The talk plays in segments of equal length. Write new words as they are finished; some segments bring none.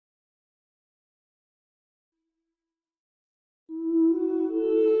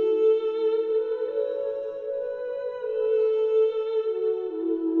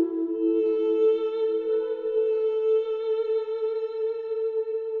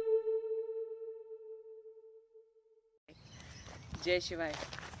Jai Shivai.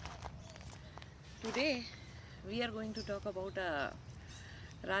 Today we are going to talk about a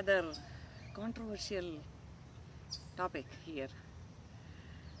rather controversial topic here,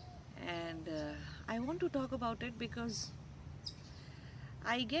 and I want to talk about it because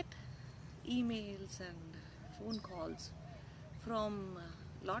I get emails and phone calls from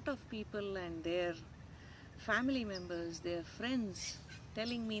a lot of people and their family members, their friends,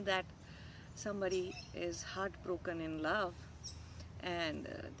 telling me that somebody is heartbroken in love and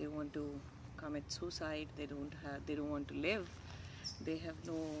they want to commit suicide. They don't want to live. They have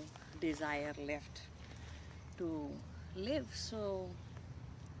no desire left to live. So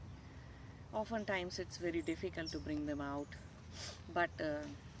oftentimes it's very difficult to bring them out, but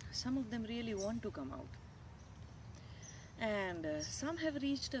some of them really want to come out, and some have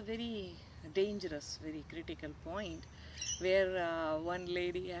reached a very dangerous, very critical point where one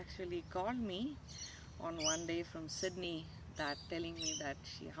lady actually called me on one day from Sydney, that telling me that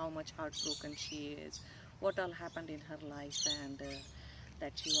how much heartbroken she is, what all happened in her life, and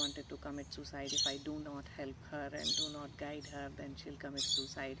that she wanted to commit suicide. If I do not help her and do not guide her, then she'll commit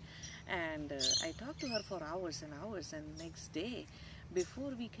suicide. And I talked to her for hours and hours, and next day,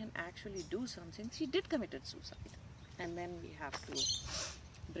 before we can actually do something, she did committed suicide. And then we have to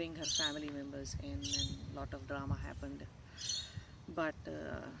bring her family members in, and a lot of drama happened. But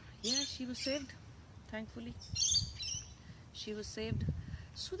yeah, she was saved, thankfully. She was saved.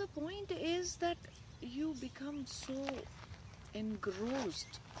 So the point is that you become so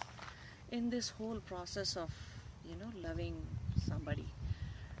engrossed in this whole process of loving somebody,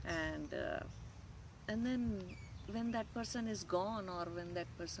 and then when that person is gone, or when that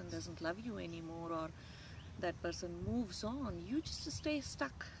person doesn't love you anymore, or that person moves on, you just stay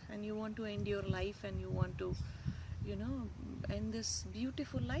stuck, and you want to end your life, and you want to end this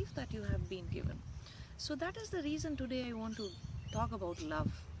beautiful life that you have been given. So that is the reason today I want to talk about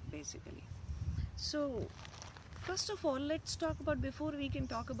love, basically. So first of all, let's talk about, before we can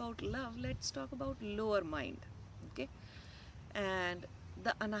talk about love, let's talk about lower mind, okay? And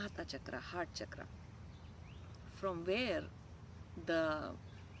the Anahata Chakra, heart chakra, from where the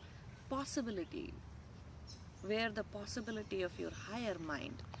possibility of your higher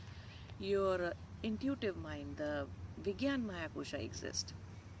mind, your intuitive mind, the Vigyan Maya Kosha exists.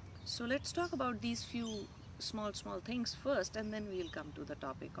 So let's talk about these few small things first, and then we'll come to the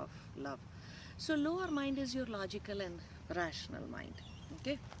topic of love. So lower mind is your logical and rational mind,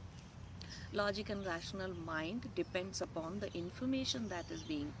 okay? Logic and rational mind depends upon the information that is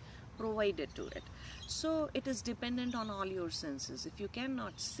being provided to it. So it is dependent on all your senses. If you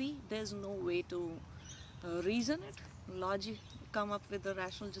cannot see, there's no way to reason it, logic, come up with a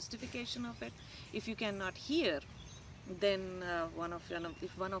rational justification of it. If you cannot hear, then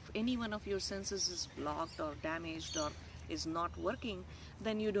if any one of your senses is blocked or damaged or is not working,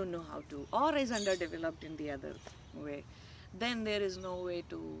 then you don't know how to, or is underdeveloped in the other way, then there is no way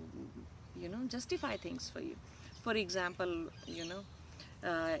to justify things for you. For example,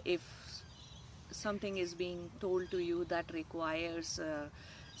 if something is being told to you that requires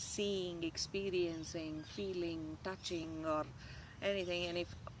seeing, experiencing, feeling, touching, or anything, and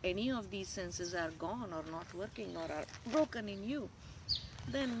if any of these senses are gone or not working or are broken in you,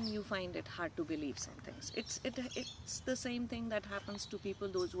 then you find it hard to believe some things. It's the same thing that happens to people,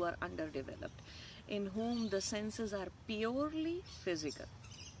 those who are underdeveloped, in whom the senses are purely physical.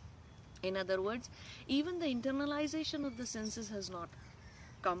 In other words, even the internalization of the senses has not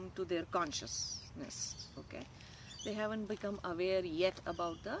come to their consciousness, okay? They haven't become aware yet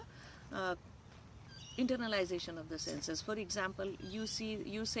about the internalization of the senses. For example, you say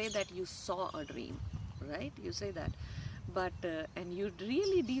that you saw a dream, right? You say that, but and you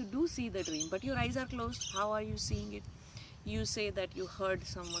really do see the dream, but your eyes are closed. How are you seeing it? You say that you heard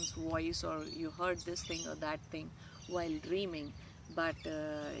someone's voice, or you heard this thing or that thing while dreaming, but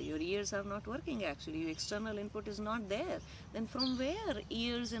your ears are not working. Actually, your external input is not there. Then from where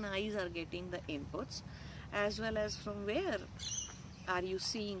ears and eyes are getting the inputs, as well as from where are you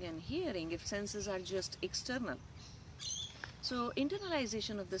seeing and hearing, if senses are just external? So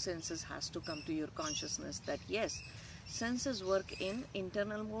internalization of the senses has to come to your consciousness, that yes, senses work in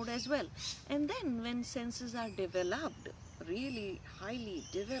internal mode as well. And then when senses are developed, really highly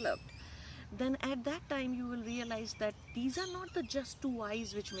developed, then at that time you will realize that these are not the just two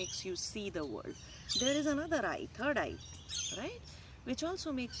eyes which makes you see the world. There is another eye, third eye, right, which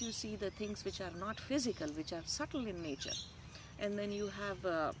also makes you see the things which are not physical, which are subtle in nature. And then you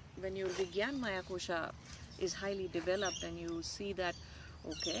have, when your Vigyan Maya Kosha is highly developed, and you see that,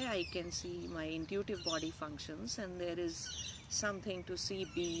 okay, I can see my intuitive body functions, and there is something to see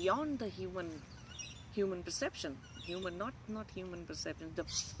beyond the human human perception, not human perception, the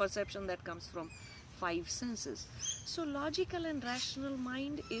perception that comes from five senses. So logical and rational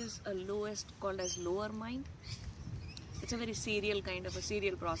mind is a lowest, called as lower mind. It's a very serial kind of a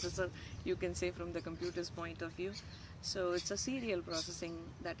serial processor, you can say, from the computer's point of view. So it's a serial processing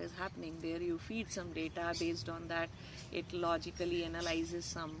that is happening there. You feed some data, based on that it logically analyzes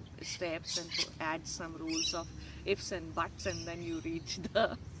some steps and adds some rules of ifs and buts, and then you reach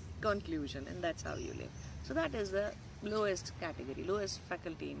the conclusion, and that's how you live. So that is the lowest category, lowest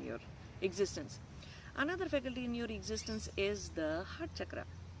faculty in your existence. Another faculty in your existence is the heart chakra,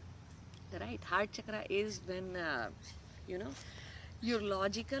 right? Heart chakra is when your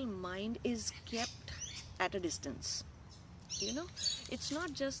logical mind is kept at a distance. It's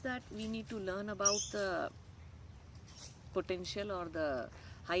not just that we need to learn about the potential or the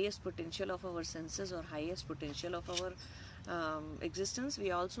highest potential of our senses or highest potential of our existence.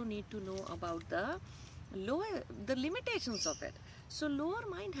 We also need to know about the limitations of it. So lower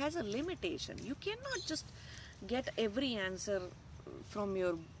mind has a limitation. You cannot just get every answer from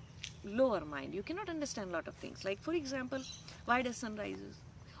your lower mind. You cannot understand a lot of things. Like, for example, why does sun rises?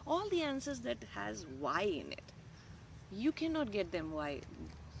 All the answers that has why in it, you cannot get them why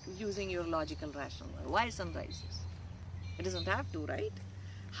using your logical rational mind. Why sun rises? It doesn't have to, right?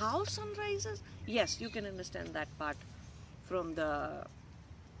 How sun rises? Yes, you can understand that part from the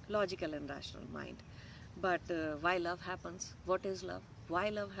logical and rational mind. But why love happens? What is love? Why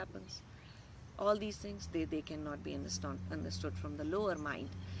love happens? All these things, they cannot be understood from the lower mind.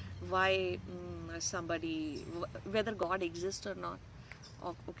 Why somebody, whether God exists or not,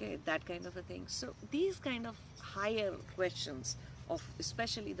 okay, that kind of a thing. So these kind of higher questions, of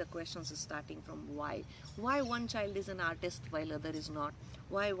especially the questions starting from why one child is an artist while other is not,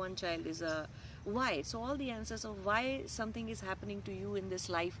 why one child is a why. So all the answers of why something is happening to you in this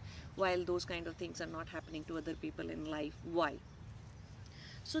life while those kind of things are not happening to other people in life, why.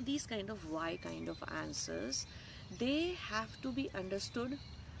 So these kind of why kind of answers, they have to be understood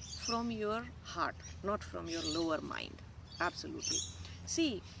from your heart, not from your lower mind. Absolutely.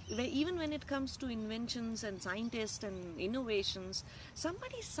 See, even when it comes to inventions and scientists and innovations,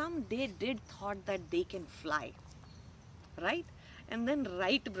 somebody someday did thought that they can fly, right? And then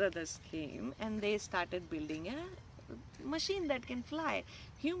Wright brothers came and they started building a machine that can fly,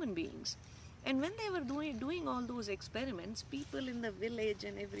 human beings. And when they were doing all those experiments, people in the village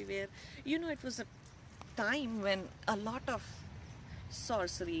and everywhere, it was a time when a lot of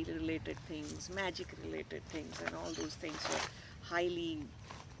sorcery related things, magic related things, and all those things were highly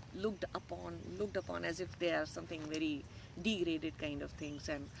looked upon as if they are something very degraded kind of things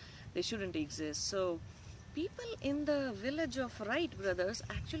and they shouldn't exist. So people in the village of Wright brothers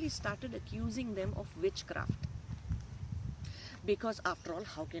actually started accusing them of witchcraft, because after all,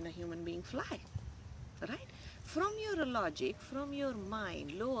 how can a human being fly, right? From your logic, from your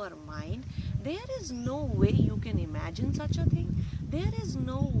mind, lower mind, there is no way you can imagine such a thing. There is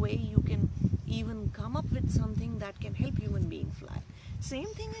no way you can even come up with something that can help human being fly. Same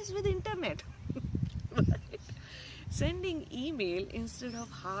thing is with internet. Right? Sending email instead of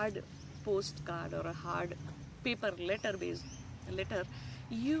hard postcard or a hard paper letter based letter,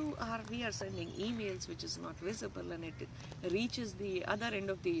 we are sending emails which is not visible, and it reaches the other end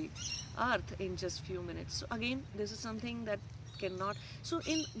of the earth in just few minutes. So again, this is something that cannot. So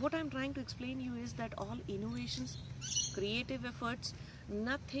in what I'm trying to explain you is that all innovations, creative efforts,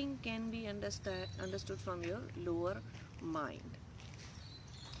 nothing can be understood from your lower mind.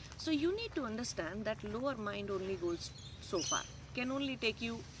 So you need to understand that lower mind only goes so far, can only take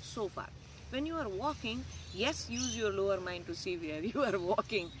you so far. When you are walking, yes, use your lower mind to see where you are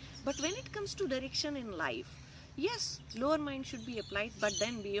walking. But when it comes to direction in life, yes, lower mind should be applied. But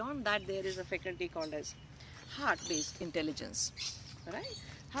then beyond that, there is a faculty called as heart-based intelligence, right?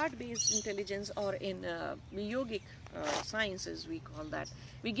 Heart-based intelligence, or in yogic sciences, we call that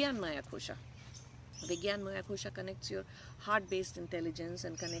Vigyan Maya Kosha. Vigyan Maya Kosha connects your heart-based intelligence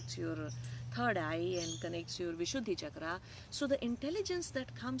and connects your third eye and connects your Vishuddhi chakra. So the intelligence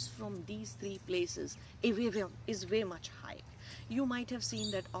that comes from these three places is way much high. You might have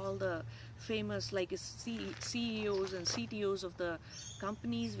seen that all the famous CEOs and CTOs of the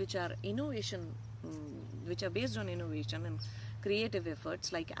companies which are which are based on innovation and creative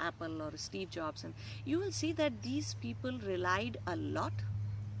efforts, like Apple or Steve Jobs, and you will see that these people relied a lot,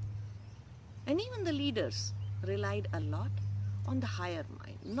 and even the leaders relied a lot on the higher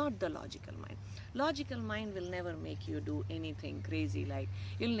mind, not the logical mind. Logical mind will never make you do anything crazy, like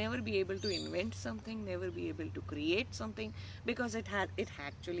you'll never be able to invent something, never be able to create something, because it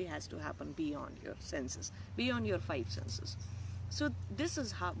actually has to happen beyond your senses, beyond your five senses. So this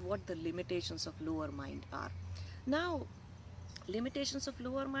is how, what the limitations of lower mind are. Now, limitations of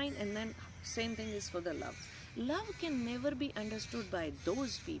lower mind, and then same thing is for the love. Love can never be understood by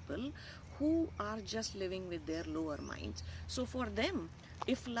those people who are just living with their lower minds. So for them,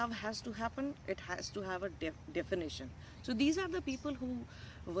 if love has to happen, it has to have a definition. So these are the people who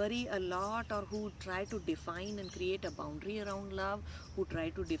worry a lot, or who try to define and create a boundary around love, who try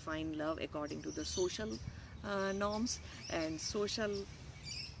to define love according to the social norms and social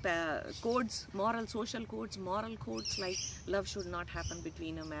codes, moral codes, like love should not happen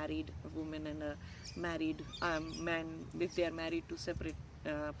between a married woman and a married man if they are married to separate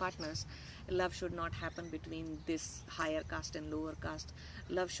partners. Love should not happen between this higher caste and lower caste.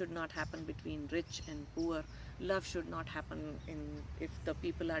 Love should not happen between rich and poor. Love should not happen if the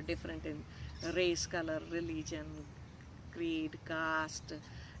people are different in race, color, religion, creed, caste,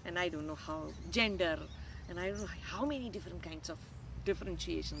 and I don't know how, gender, and I don't know how many different kinds of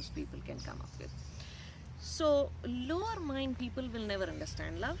differentiations people can come up with. So lower mind people will never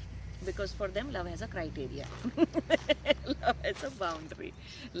understand love, because for them love has a criteria. Love has a boundary.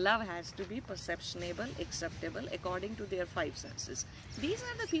 Love has to be perceptionable, acceptable according to their five senses. These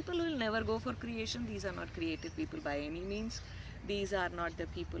are the people who will never go for creation. These are not creative people by any means. These are not the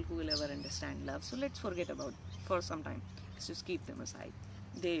people who will ever understand love. So let's forget about for some time. Let's just keep them aside.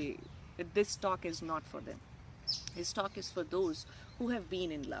 This talk is not for them. This talk is for those who have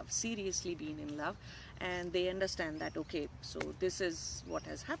been in love, seriously been in love, and they understand that, okay, so this is what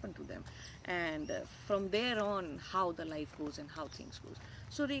has happened to them, and from there on how the life goes and how things goes.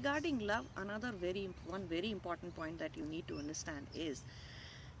 So regarding love, another one very important point that you need to understand is,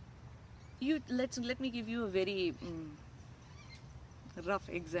 let me give you a very rough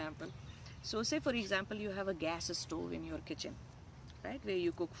example. So say for example you have a gas stove in your kitchen, right, where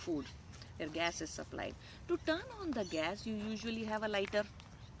you cook food. Your gas is supplied. To turn on the gas, you usually have a lighter.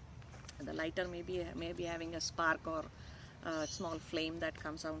 The lighter may be having a spark or a small flame that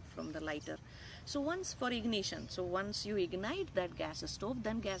comes out from the lighter. So once you ignite that gas stove,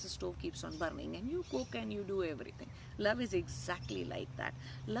 then gas stove keeps on burning and you cook and you do everything. Love is exactly like that.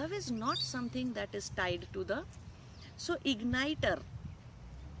 Love is not something that is tied to the, so igniter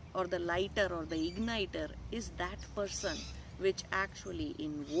or the lighter or the igniter is that person which actually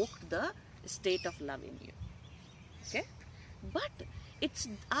invoked the state of love in you. Okay, but it's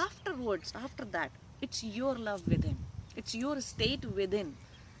afterwards, after that, it's your love within, it's your state within,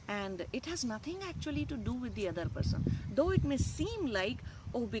 and it has nothing actually to do with the other person. Though it may seem like,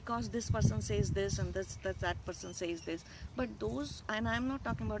 oh, because this person says this and that person says this, but those, and I'm not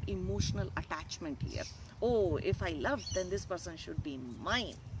talking about emotional attachment here. Oh, if I loved, then this person should be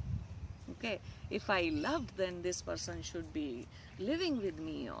mine. Okay, if I loved, then this person should be living with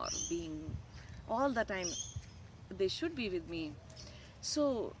me or being all the time, they should be with me.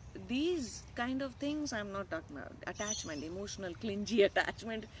 So these kind of things I'm not talking about. Attachment, emotional clingy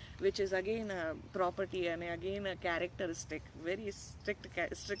attachment, which is again a property and again a characteristic, very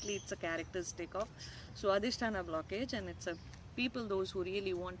strictly it's a characteristic of Swadhisthana blockage, and it's a people, those who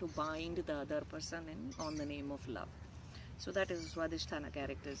really want to bind the other person on the name of love. So that is Swadhisthana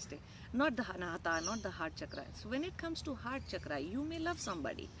characteristic, not the Anahata, not the heart chakra. So when it comes to heart chakra, you may love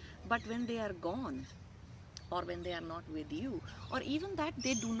somebody, but when they are gone, or when they are not with you, or even that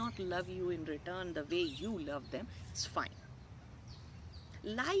they do not love you in return the way you love them, it's fine.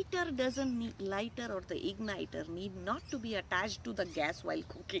 Lighter or the igniter need not to be attached to the gas while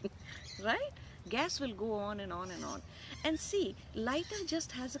cooking, right? Gas will go on and on and on. And see, lighter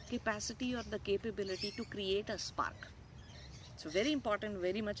just has a capacity or the capability to create a spark. It's a very important,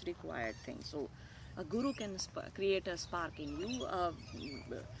 very much required thing. So a guru can create a spark in you, a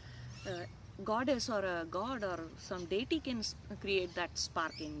goddess or a god or some deity can create that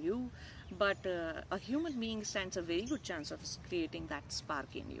spark in you, but a human being stands a very good chance of creating that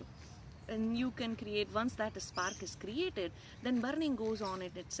spark in you. And you can create, once that spark is created, then burning goes on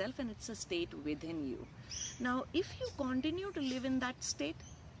in itself and it's a state within you. Now if you continue to live in that state,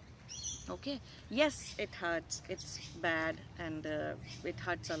 okay, yes, it hurts, it's bad, and it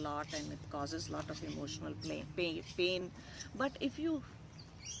hurts a lot and it causes a lot of emotional pain, but if you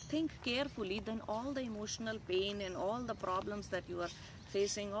think carefully, then all the emotional pain and all the problems that you are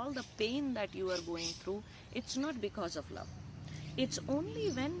facing, all the pain that you are going through, it's not because of love. It's only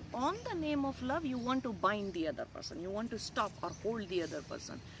when on the name of love you want to bind the other person, you want to stop or hold the other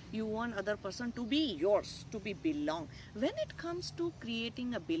person, you want other person to be yours, to be belong. When it comes to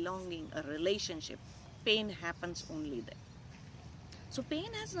creating a belonging, a relationship, pain happens only then. So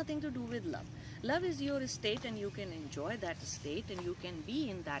pain has nothing to do with love. Love is your state and you can enjoy that state and you can be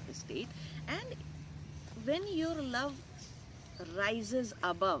in that state. And when your love rises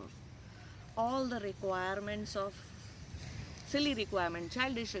above all the requirements of silly requirement,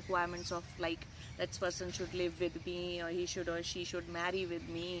 childish requirements of like that person should live with me, or he should or she should marry with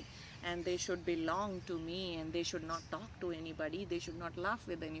me, and they should belong to me, and they should not talk to anybody, they should not laugh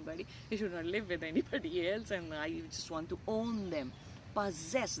with anybody, they should not live with anybody else, and I just want to own them,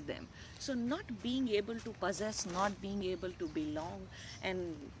 possess them. So not being able to possess, not being able to belong,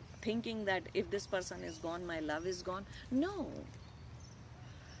 and thinking that if this person is gone, my love is gone. No.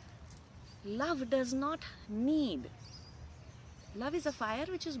 Love does not need. Love is a fire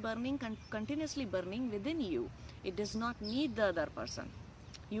which is burning, continuously burning within you. It does not need the other person.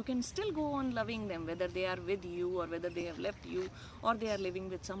 You can still go on loving them, whether they are with you or whether they have left you, or they are living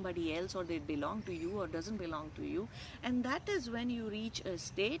with somebody else, or they belong to you or doesn't belong to you. And that is when you reach a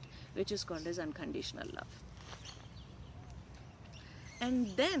state which is called as unconditional love. And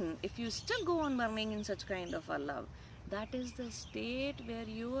then if you still go on burning in such kind of a love, that is the state where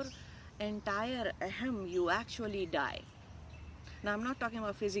your entire ahem, you actually die. Now I'm not talking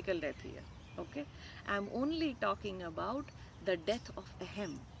about physical death here, okay? I'm only talking about the death of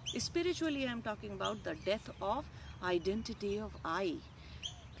ahem. Spiritually I'm talking about the death of identity of I.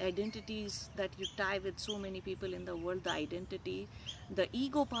 Identities that you tie with so many people in the world, the identity, the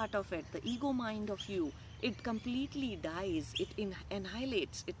ego part of it, the ego mind of you, it completely dies, it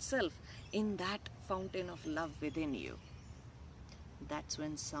annihilates itself in that fountain of love within you. That's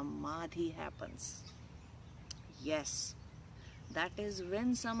when samadhi happens. Yes. That is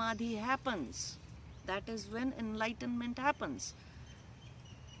when samadhi happens. That is when enlightenment happens.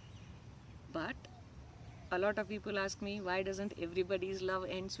 But a lot of people ask me, why doesn't everybody's love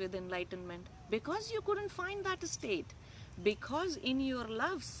ends with enlightenment? Because you couldn't find that state. Because in your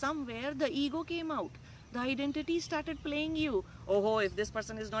love, somewhere the ego came out. The identity started playing you. Oh, if this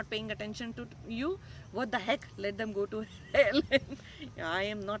person is not paying attention to you, what the heck? Let them go to hell. I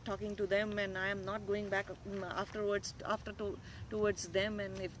am not talking to them, and I am not going back towards them.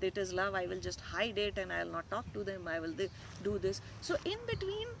 And if it is love, I will just hide it, and I will not talk to them. I will do this. So in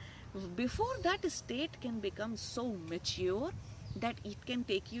between, before that state can become so mature that it can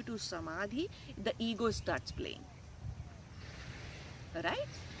take you to samadhi, the ego starts playing. Right?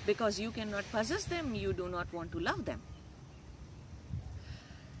 Because you cannot possess them, you do not want to love them.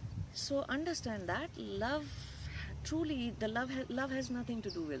 So understand that love, truly the love has nothing to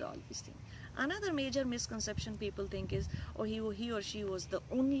do with all these things. Another major misconception people think is, oh, he or she was the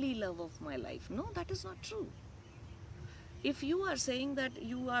only love of my life. No, that is not true. If you are saying that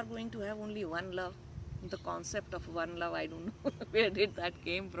you are going to have only one love, the concept of one love, I don't know where did that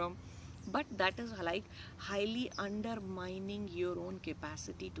came from. But that is like highly undermining your own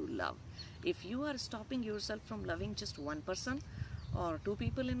capacity to love. If you are stopping yourself from loving just one person or two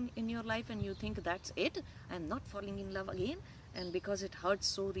people in your life, and you think that's it, I'm not falling in love again, and because it hurts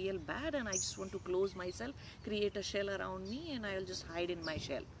so real bad and I just want to close myself, create a shell around me, and I'll just hide in my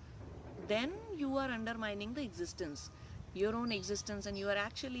shell, then you are undermining the existence, your own existence, and you are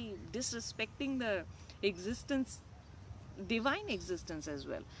actually disrespecting the existence, divine existence as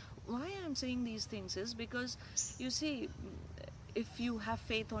well. Why I'm saying these things is because, you see, if you have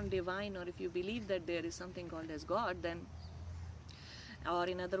faith on divine, or if you believe that there is something called as God, then, or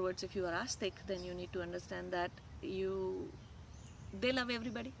in other words, if you are astic, then you need to understand that they love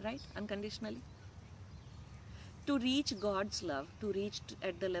everybody, right? Unconditionally. To reach God's love, to reach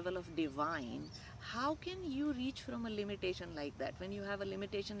at the level of divine, how can you reach from a limitation like that? When you have a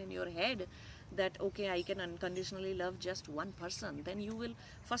limitation in your head that, okay, I can unconditionally love just one person, then you will,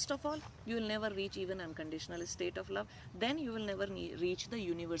 first of all, you will never reach even unconditional state of love. Then you will never reach the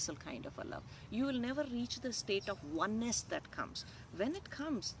universal kind of a love. You will never reach the state of oneness that comes. When it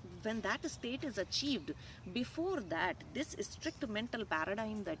comes, when that state is achieved, before that, this strict mental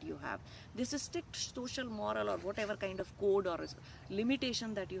paradigm that you have, this strict social, moral, or whatever kind of code or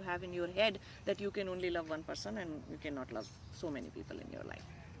limitation that you have in your head, that you can only love one person and you cannot love so many people in your life.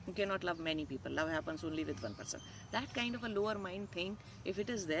 You cannot love many people. Love happens only with one person. That kind of a lower mind thing, if it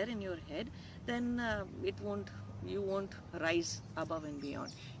is there in your head, then you won't rise above and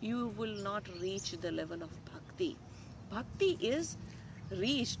beyond. You will not reach the level of bhakti. Bhakti is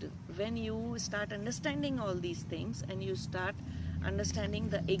reached when you start understanding all these things, and you start understanding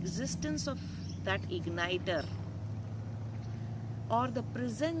the existence of that igniter, or the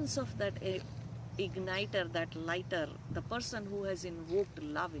presence of that igniter, that lighter, the person who has invoked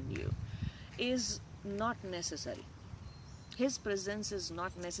love in you, is not necessary. His presence is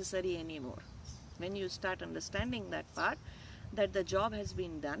not necessary anymore. When you start understanding that part, that the job has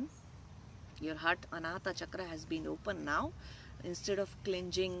been done, your heart anahata chakra has been opened now, instead of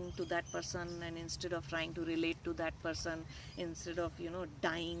clinging to that person, and instead of trying to relate to that person, instead of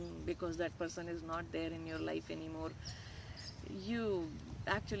dying because that person is not there in your life anymore, you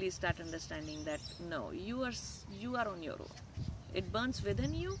actually start understanding that no, you are on your own. It burns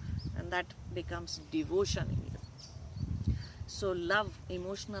within you, and that becomes devotion in you. So love, from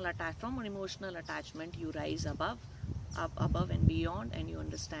emotional attachment you rise above and beyond, and you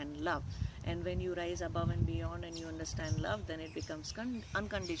understand love. And when you rise above and beyond and you understand love, then it becomes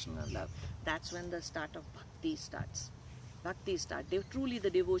unconditional love. That's when the start of bhakti starts. Truly the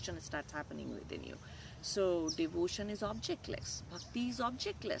devotion starts happening within you. So devotion is objectless, bhakti is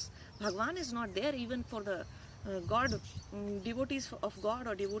objectless. Bhagwan is not there even for the devotees of God,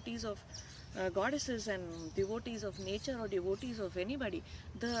 or devotees of goddesses, and devotees of nature, or devotees of anybody.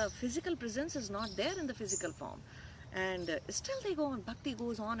 The physical presence is not there in the physical form, and still they go on. Bhakti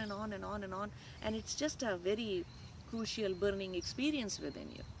goes on and on and on and on, and it's just a very crucial burning experience within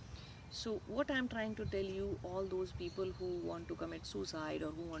you. So what I'm trying to tell you, all those people who want to commit suicide,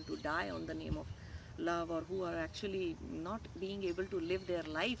 or who want to die on the name of love, or who are actually not being able to live their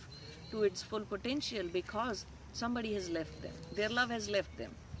life to its full potential because somebody has left them, their love has left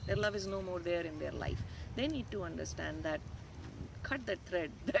them, their love is no more there in their life, they need to understand that, cut that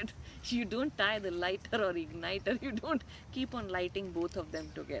thread, that you don't tie the lighter or igniter, you don't keep on lighting both of them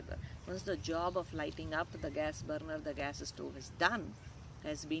together. Once the job of lighting up the gas burner, the gas stove is done,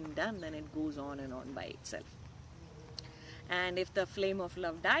 has been done, then it goes on and on by itself. And if the flame of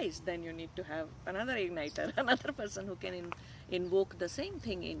love dies, then you need to have another igniter, another person who can invoke the same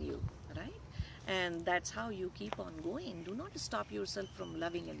thing in you, right? And that's how you keep on going. Do not stop yourself from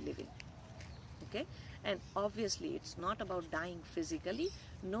loving and living, okay? And obviously it's not about dying physically.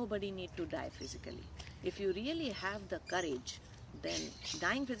 Nobody need to die physically. If you really have the courage, then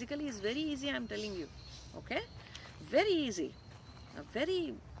dying physically is very easy, I'm telling you, okay? Very easy. A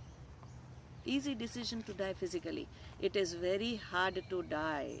very easy decision to die physically. It is very hard to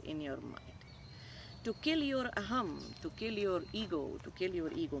die in your mind. To kill your aham, to kill your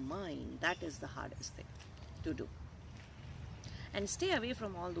ego mind, that is the hardest thing to do. And stay away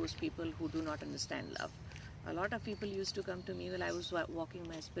from all those people who do not understand love. A lot of people used to come to me while I was walking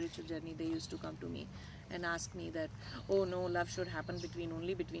my spiritual journey. They used to come to me and ask me that, oh no, love should happen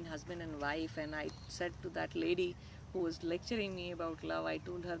only between husband and wife. And I said to that lady who was lecturing me about love, I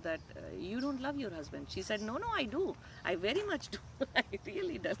told her that you don't love your husband. She said, no, I do. I very much do. I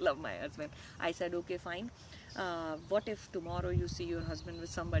really do love my husband. I said, okay, fine. What if tomorrow you see your husband with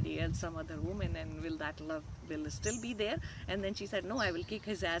somebody else, some other woman, and will that love will still be there? And then she said, no, I will kick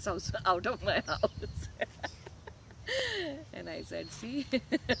his ass out of my house. And I said, see,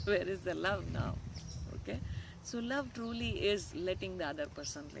 where is the love now? Okay. So love truly is letting the other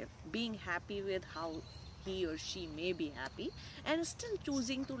person live, being happy with how he or she may be happy, and still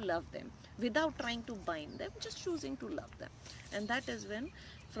choosing to love them without trying to bind them, just choosing to love them. And that is when,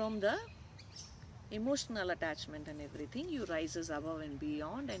 from the emotional attachment and everything, you rises above and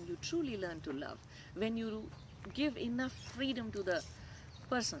beyond, and you truly learn to love. When you give enough freedom to the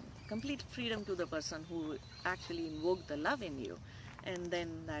person, complete freedom to the person who actually invoked the love in you, and then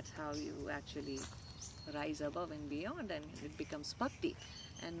that's how you actually rise above and beyond, and it becomes bhakti.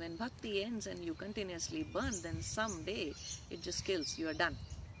 And when bhakti ends and you continuously burn, then someday it just kills. You are done.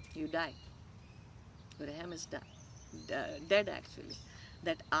 You die. Your aham is dead actually.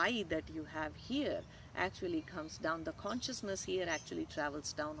 That I that you have here actually comes down. The consciousness here actually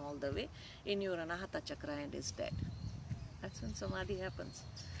travels down all the way in your anahata chakra and is dead. That's when samadhi happens.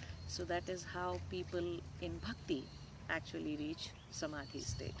 So that is how people in bhakti actually reach samadhi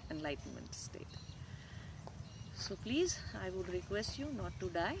state, enlightenment state. So please, I would request you not to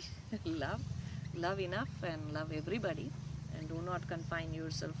die. Love enough and love everybody, and do not confine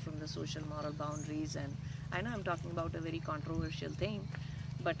yourself from the social moral boundaries. And I know I'm talking about a very controversial thing,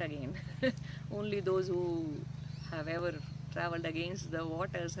 but again, only those who have ever traveled against the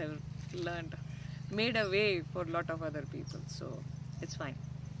waters have learned, made a way for a lot of other people. So it's fine.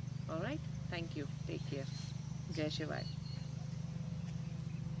 All right. Thank you. Take care. Jai Shivaya.